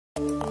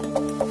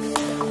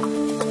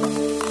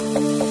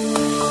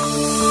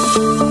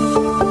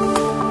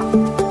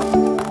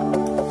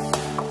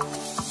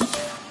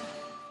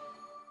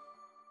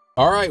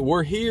All right,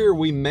 we're here.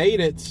 We made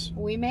it.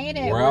 We made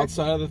it. We're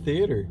outside of the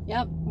theater.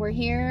 Yep, we're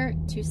here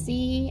to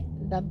see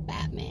the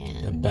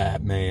Batman. The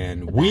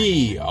Batman.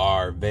 We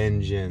are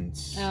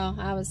vengeance. Oh,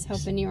 I was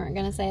hoping you weren't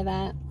going to say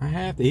that. I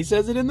have to. He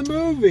says it in the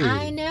movie.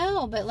 I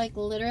know, but like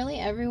literally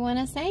everyone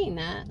is saying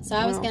that. So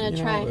I was going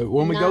to try.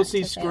 When we go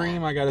see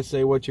Scream, I got to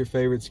say, what's your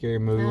favorite scary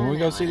movie? When we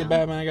go see the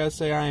Batman, I got to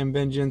say, I am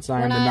vengeance,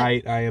 I am the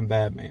night, I am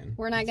Batman.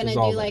 We're not going to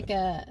do like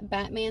a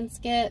Batman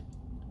skit.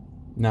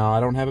 No, I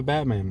don't have a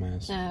Batman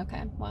mask. Oh,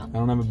 okay. Well, I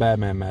don't have a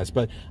Batman mask,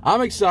 but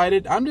I'm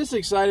excited. I'm just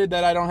excited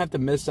that I don't have to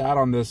miss out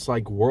on this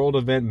like world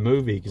event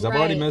movie because I've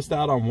already missed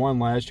out on one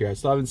last year. I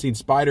still haven't seen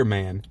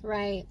Spider-Man.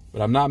 Right.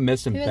 But I'm not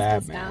missing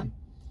Batman.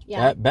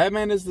 Yeah.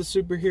 Batman is the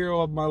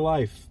superhero of my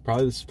life.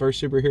 Probably the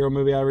first superhero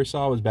movie I ever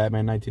saw was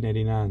Batman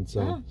 1989. So.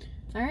 Oh,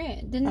 all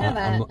right. Didn't know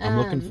that. I'm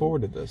looking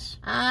forward to this.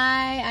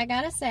 I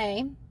gotta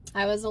say,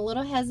 I was a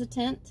little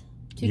hesitant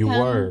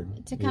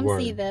to come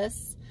see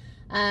this.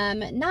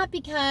 Not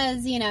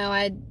because, you know,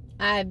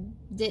 I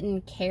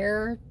didn't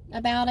care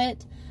about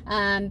it,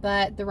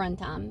 but the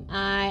runtime.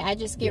 I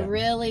just get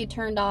really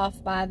turned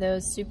off by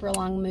those super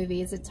long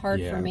movies. It's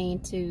hard for me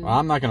to... Well,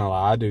 I'm not going to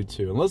lie, I do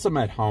too. Unless I'm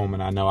at home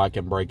and I know I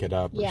can break it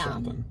up or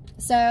something.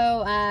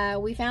 So,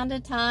 we found a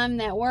time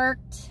that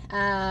worked.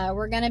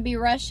 We're going to be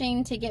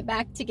rushing to get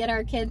back to get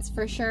our kids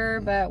for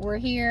sure, but we're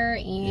here,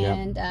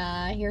 and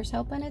here's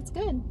hoping it's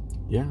good.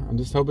 Yeah, I'm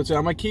just hoping so.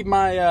 I'm gonna keep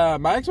my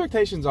my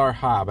expectations are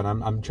high, but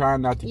I'm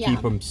trying not to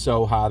keep them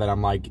so high that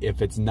I'm like,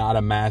 if it's not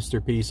a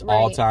masterpiece,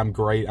 all time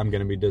great, I'm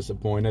gonna be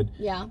disappointed.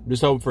 Yeah, I'm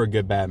just hoping for a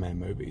good Batman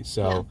movie.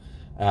 So,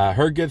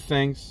 heard good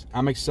things.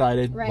 I'm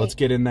excited. Let's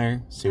get in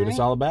there, see what it's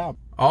all about.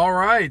 All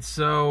right,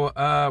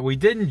 so we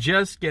didn't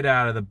just get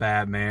out of the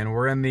Batman.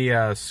 We're in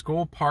the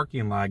school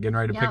parking lot, getting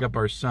ready to pick up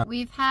our son.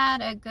 We've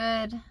had a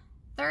good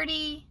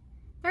 30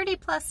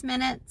 plus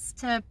minutes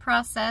to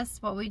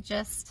process what we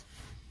just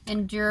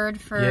endured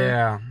for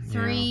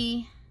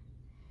three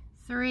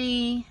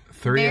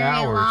very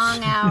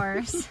long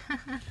hours.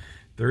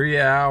 3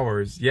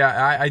 hours.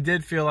 Yeah, I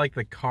did feel like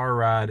the car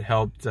ride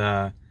helped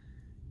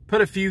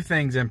put a few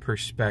things in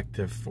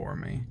perspective for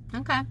me.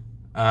 Okay.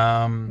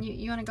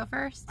 You want to go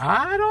first?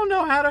 I don't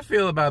know how to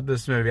feel about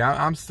this movie.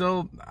 I'm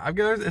still.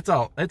 It's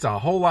a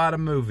whole lot of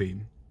movie.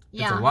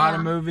 Yeah, it's a lot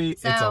of movie.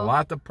 So, it's a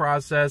lot to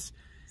process.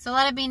 So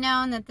let it be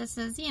known that this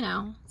is, you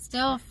know,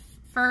 still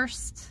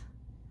first.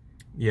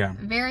 Yeah.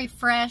 Very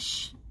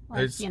fresh,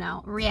 like, you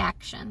know,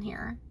 reaction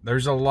here.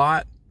 There's a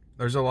lot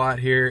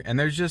here, and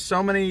there's just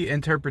so many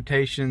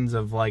interpretations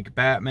of like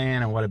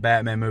Batman and what a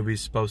Batman movie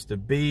is supposed to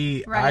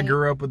be. I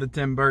grew up with the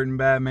Tim Burton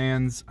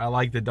Batmans. I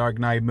like the Dark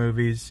Knight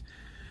movies.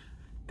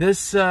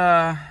 This,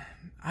 I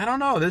don't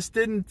know. This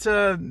didn't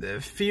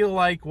feel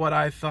like what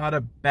I thought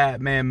a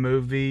Batman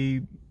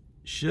movie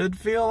should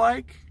feel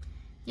like.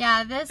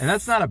 Yeah, and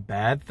that's not a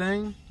bad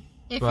thing.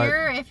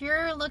 If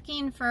you're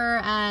looking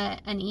for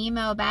an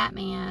emo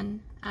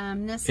Batman,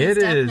 this is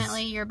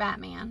definitely your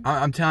Batman.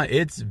 I'm telling you,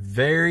 it's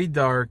very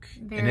dark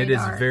and it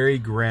is very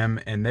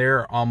grim, and there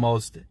are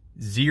almost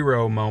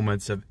zero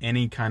moments of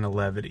any kind of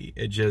levity.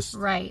 It just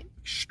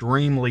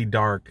extremely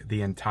dark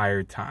the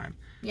entire time.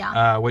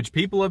 Yeah. Which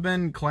people have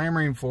been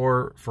clamoring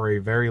for a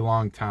very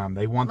long time.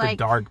 They want the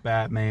dark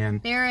Batman.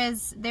 There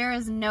is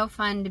no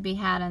fun to be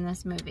had in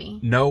this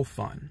movie. No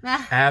fun.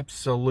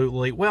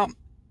 Absolutely. Well,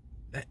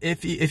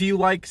 if you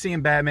like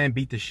seeing Batman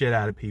beat the shit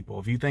out of people,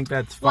 if you think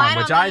that's fun,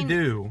 which I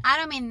do. I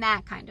don't mean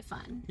that kind of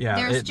fun. Yeah.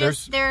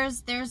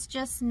 There's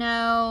just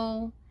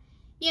no,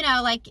 you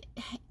know, like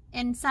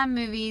in some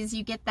movies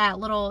you get that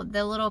little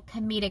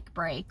comedic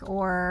break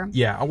or.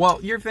 Yeah. Well,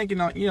 you're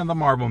thinking, you know, the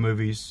Marvel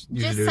movies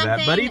usually do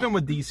that, but even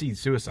with DC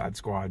Suicide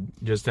Squad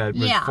just had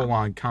full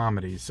on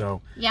comedy.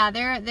 So. Yeah.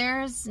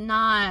 There's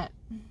not.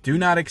 Do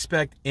not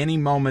expect any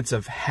moments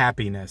of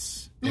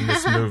happiness in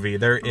this movie.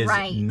 There is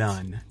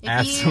none.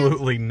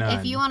 Absolutely none.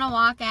 If you want to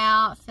walk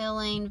out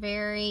feeling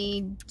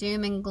very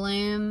doom and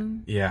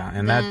gloom. Yeah,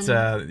 and that's,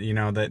 you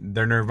know, that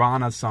their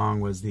Nirvana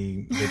song was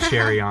the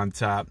cherry on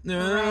top.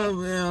 Well,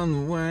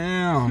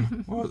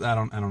 I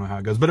don't know how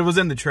it goes, but it was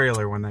in the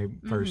trailer when they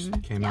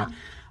first came out.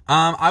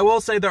 I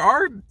will say there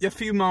are a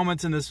few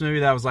moments in this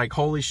movie that was like,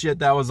 holy shit,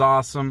 that was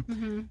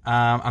awesome.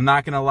 I'm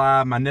not going to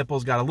lie. My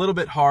nipples got a little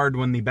bit hard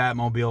when the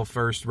Batmobile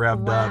first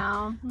revved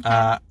up.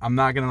 Okay. I'm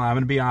not going to lie. I'm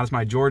going to be honest.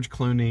 My George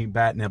Clooney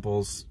bat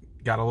nipples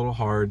got a little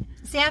hard.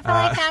 See, I feel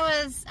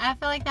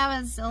like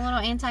that was a little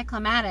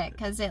anticlimactic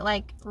because it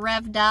like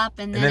revved up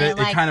and then it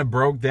kind of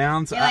broke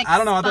down. So I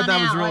don't know. I thought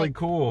that was really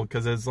cool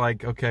because it's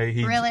like, okay,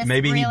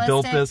 maybe he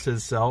built this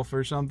himself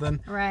or something.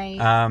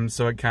 Right.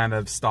 So it kind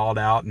of stalled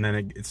out and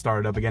then it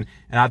started up again.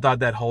 And I thought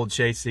that whole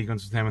chase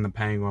sequence with him and the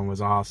Penguin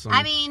was awesome.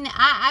 I mean,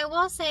 I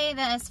will say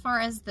that as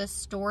far as the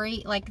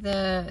story, like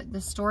the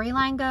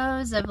storyline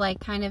goes of like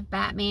kind of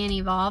Batman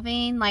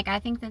evolving, like I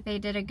think that they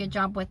did a good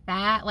job with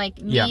that. Like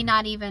me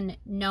not even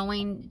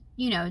knowing,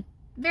 you know,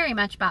 very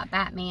much about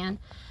Batman.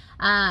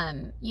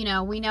 You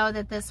know, we know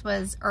that this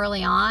was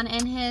early on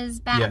in his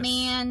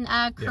Batman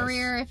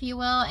career, if you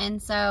will.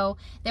 And so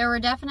there were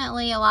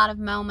definitely a lot of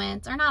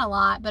moments, or not a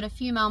lot, but a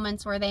few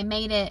moments where they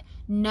made it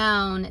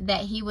known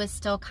that he was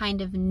still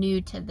kind of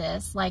new to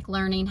this, like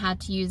learning how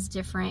to use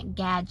different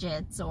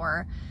gadgets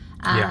or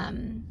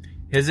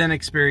his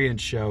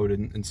inexperience showed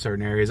in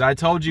certain areas. I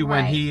told you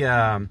when he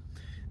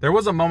there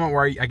was a moment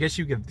where I guess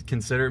you could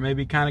consider it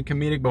maybe kind of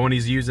comedic, but when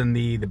he's using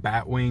the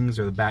bat wings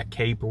or the bat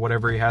cape or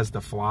whatever he has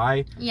to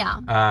fly,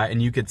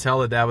 and you could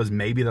tell that was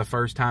maybe the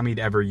first time he'd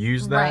ever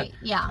used that,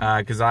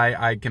 because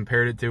I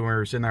compared it to when we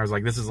were sitting there. I was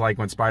like, this is like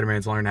when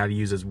Spider-Man's learning how to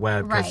use his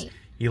web, because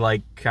he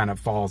like kind of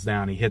falls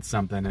down, he hits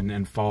something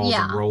and falls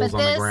and rolls on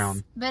the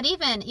ground. But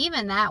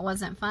even that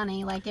wasn't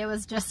funny. Like, it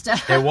was just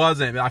it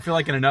wasn't. I feel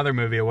like in another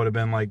movie it would have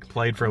been like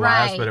played for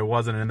laughs, but it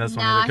wasn't in this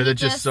one because it's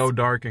just so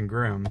dark and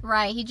grim.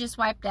 He just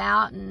wiped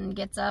out and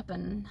gets up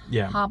and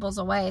hobbles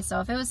away.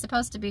 So if it was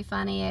supposed to be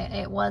funny,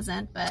 it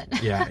wasn't. But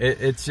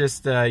it's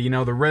just you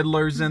know, the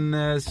Riddler's in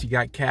this. You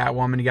got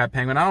Catwoman, you got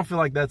Penguin. I don't feel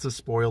like that's a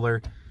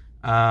spoiler.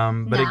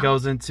 But it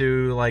goes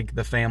into like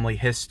the family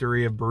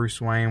history of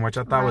Bruce Wayne, which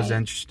I thought was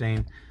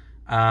interesting.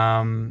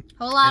 Whole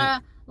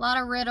lot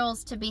of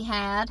riddles to be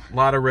had. A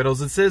lot of riddles.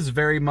 This is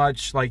very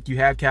much like you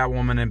have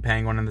Catwoman and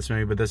Penguin in this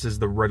movie, but this is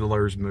the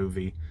Riddler's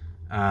movie.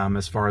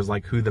 As far as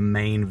like who the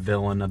main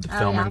villain of the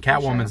film, and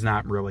Catwoman's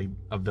not really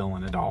a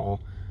villain at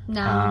all.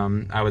 No,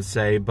 I would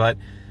say, but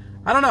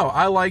I don't know.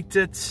 I liked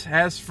it.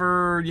 As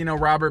for, you know,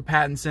 Robert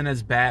Pattinson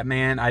as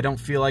Batman, I don't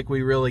feel like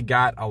we really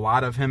got a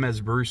lot of him as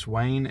Bruce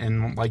Wayne.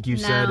 And like you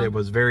said, it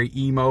was very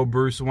emo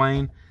Bruce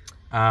Wayne.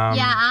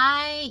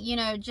 You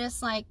know,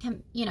 just like,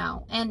 you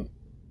know, and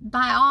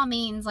by all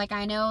means, like,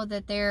 I know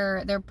that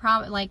they're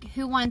probably, like,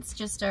 who wants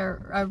just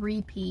a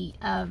repeat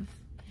of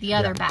the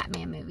other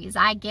Batman movies?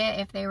 I get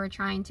if they were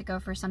trying to go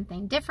for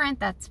something different,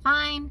 that's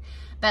fine.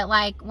 But,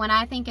 like, when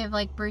I think of,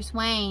 like, Bruce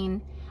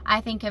Wayne, I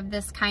think of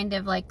this kind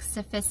of like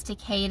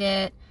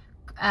sophisticated,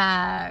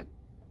 very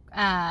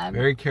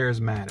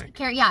charismatic.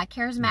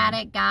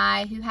 Charismatic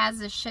guy who has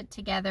his shit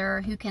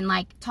together, who can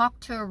like talk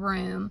to a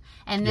room.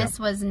 And this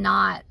was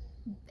not.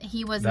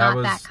 He was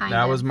not that kind of.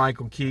 That was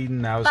Michael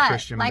Keaton. That was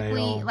Christian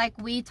Bale. Like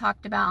we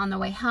talked about on the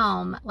way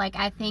home. Like,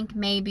 I think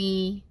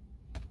maybe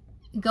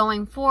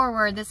going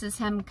forward, this is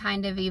him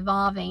kind of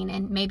evolving,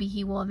 and maybe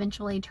he will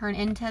eventually turn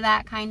into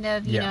that kind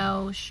of, you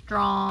know,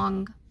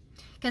 strong.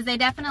 Because they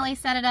definitely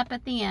set it up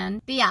at the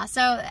end. But yeah,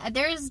 so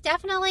there's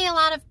definitely a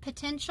lot of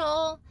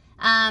potential.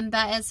 But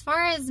as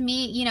far as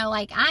me, you know,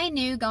 like, I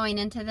knew going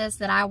into this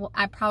that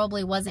I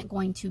probably wasn't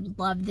going to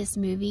love this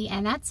movie.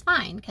 And that's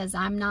fine, because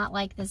I'm not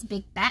like this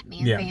big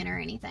Batman fan or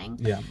anything.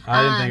 Yeah,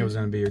 I didn't think it was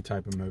going to be your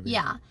type of movie.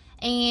 Yeah.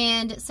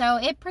 And so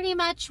it pretty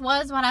much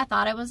was what I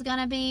thought it was going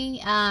to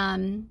be.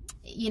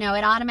 You know,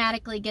 it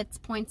automatically gets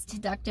points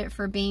deducted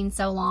for being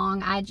so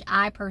long.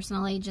 I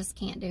personally just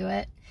can't do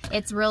it.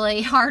 It's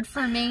really hard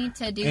for me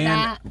to do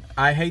that.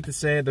 I hate to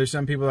say it. There's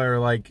some people that are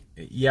like,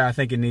 yeah, I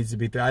think it needs to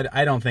be.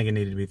 I don't think it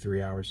needed to be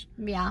 3 hours.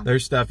 Yeah.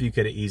 There's stuff you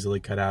could have easily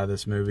cut out of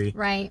this movie.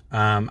 Right.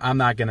 I'm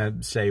not going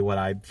to say what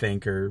I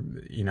think or,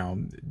 you know,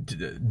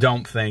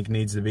 don't think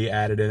needs to be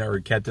added in or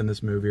kept in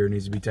this movie or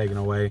needs to be taken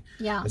away.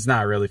 Yeah. It's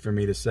not really for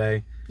me to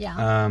say.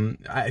 Yeah.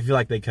 I feel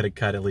like they could have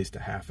cut at least a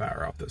half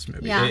hour off this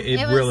movie. Yeah.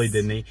 It really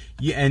didn't.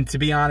 And to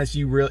be honest,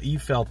 you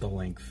felt the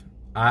length.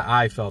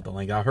 I felt the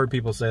length. I heard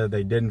people say that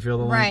they didn't feel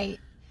the length. Right.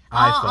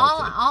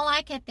 All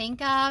I could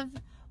think of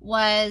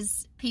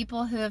was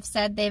people who have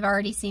said they've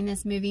already seen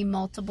this movie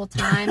multiple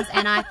times,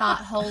 and I thought,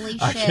 holy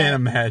shit. I can't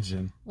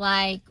imagine.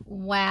 Like,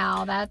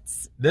 wow,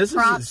 this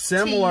is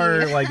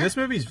similar. Like, this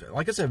movie's,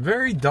 like I said,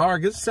 very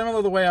dark. It's similar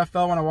to the way I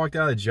felt when I walked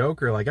out of the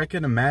Joker. Like, I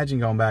couldn't imagine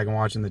going back and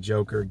watching the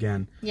Joker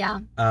again. Yeah.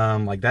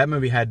 Like, that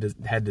movie had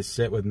to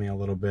sit with me a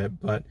little bit,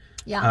 but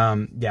yeah,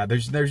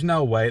 there's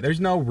no way, there's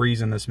no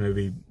reason this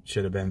movie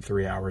should have been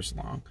 3 hours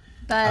long.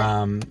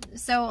 But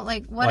so,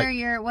 like, what are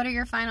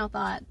your final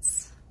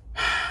thoughts?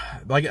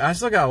 Like, I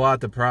still got a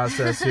lot to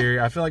process here.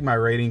 I feel like my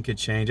rating could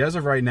change. As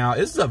of right now,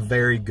 this is a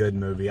very good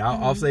movie.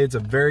 I'll say it's a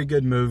very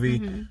good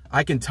movie.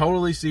 I can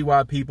totally see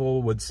why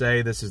people would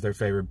say this is their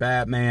favorite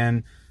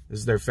Batman. This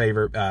is their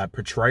favorite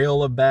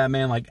portrayal of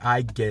Batman. Like,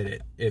 I get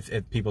it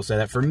if people say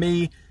that. For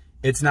me,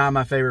 it's not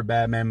my favorite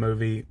Batman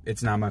movie.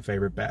 It's not my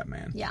favorite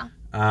Batman. Yeah.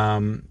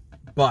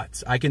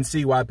 But I can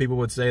see why people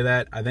would say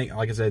that. I think,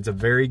 like I said, it's a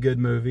very good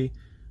movie.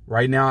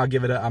 Right now, I'll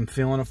give it I'm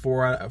feeling a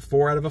 4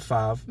 out of a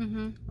 5.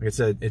 Like I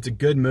said, it's a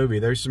good movie.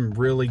 There's some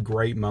really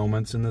great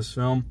moments in this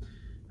film.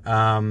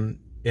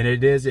 And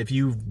it is, if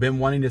you've been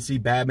wanting to see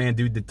Batman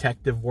do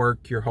detective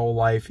work your whole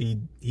life, he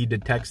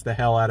detects the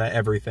hell out of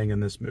everything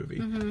in this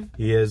movie.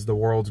 He is the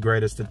world's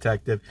greatest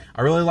detective.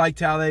 I really liked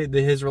how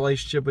his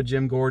relationship with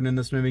Jim Gordon in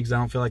this movie, because I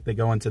don't feel like they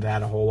go into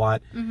that a whole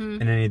lot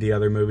in any of the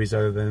other movies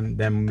other than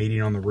them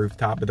meeting on the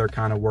rooftop, but they're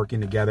kind of working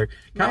together.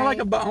 Kind of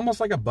like almost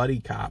like a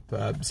buddy cop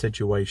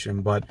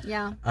situation. But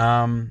yeah,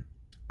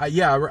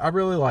 I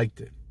really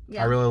liked it.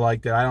 Yeah. I really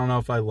liked it. I don't know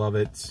if I love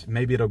it.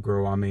 Maybe it'll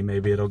grow on me.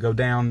 Maybe it'll go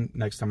down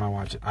next time I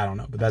watch it. I don't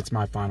know. But that's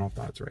my final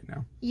thoughts right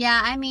now.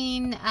 Yeah, I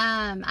mean,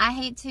 I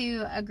hate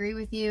to agree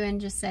with you and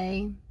just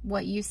say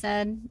what you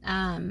said.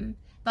 But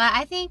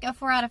I think a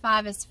 4 out of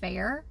 5 is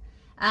fair.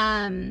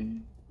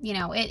 you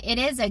know, it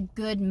is a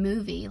good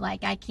movie.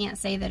 Like, I can't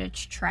say that it's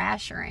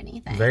trash or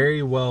anything.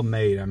 Very well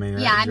made. I mean,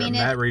 yeah,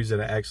 Matt Reeves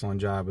did an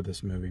excellent job with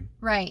this movie.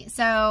 Right.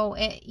 So,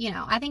 you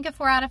know, I think a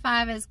 4 out of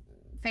 5 is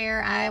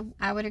fair.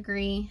 I would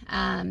agree.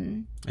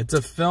 It's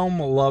a film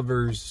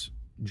lover's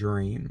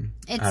dream.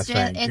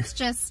 It's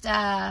just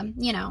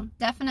you know,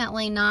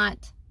 definitely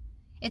not.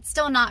 It's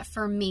still not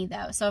for me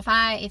though. So if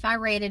I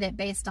rated it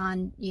based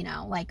on, you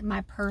know, like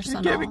my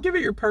personal, give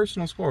it your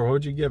personal score. What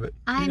would you give it?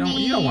 You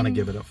don't want to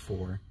give it a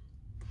 4.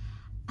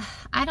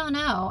 I don't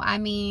know. I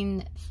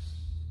mean,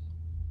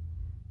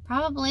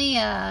 probably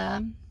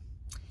a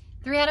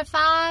 3 out of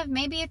 5,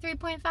 maybe a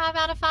 3.5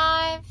 out of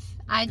 5.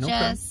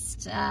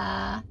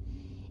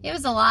 It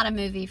was a lot of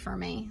movie for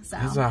me. So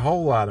it's a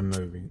whole lot of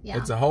movie. Yeah.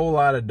 It's a whole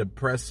lot of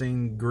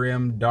depressing,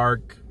 grim,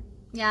 dark.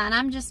 Yeah, and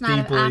I'm just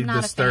not. Deeply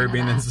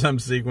disturbing in some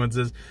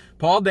sequences.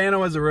 Paul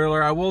Dano as a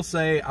Riddler, I will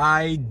say,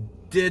 I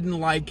didn't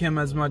like him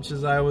as much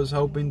as I was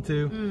hoping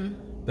to.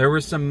 There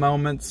were some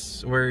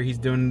moments where he's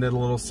doing the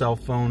little cell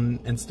phone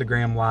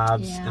Instagram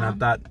lives, and I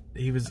thought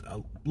he was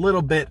a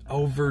little bit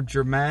over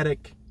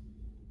dramatic,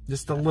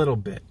 just a little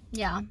bit.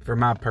 Yeah. For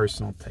my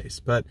personal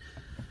taste, but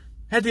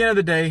at the end of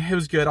the day, it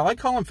was good. I like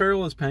Colin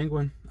Farrell as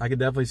Penguin. I could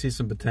definitely see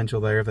some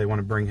potential there if they want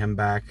to bring him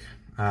back.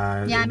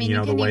 Yeah, I mean, you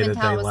know, the way that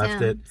they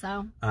left him, it.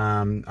 So.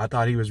 I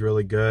thought he was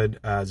really good.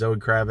 Zoe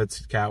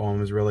Kravitz, Catwoman,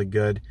 was really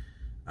good.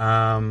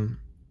 And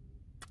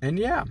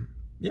yeah.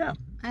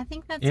 I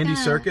think that's Andy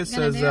Serkis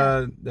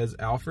as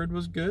Alfred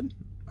was good.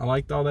 I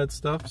liked all that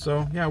stuff.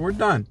 So yeah, we're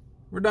done.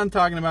 We're done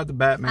talking about the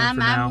Batman for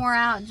now. I'm more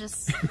out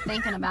just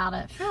thinking about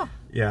it. Whew.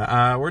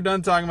 Yeah, we're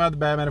done talking about the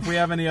Batman. If we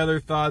have any other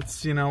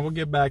thoughts, you know, we'll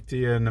get back to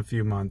you in a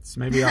few months.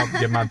 Maybe I'll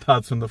get my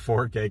thoughts when the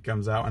 4K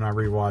comes out and I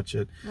rewatch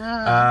it.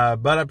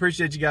 But I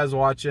appreciate you guys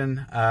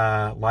watching.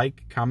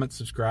 Like, comment,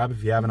 subscribe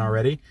if you haven't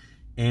already.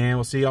 And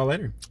we'll see y'all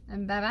later.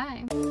 And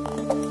bye-bye.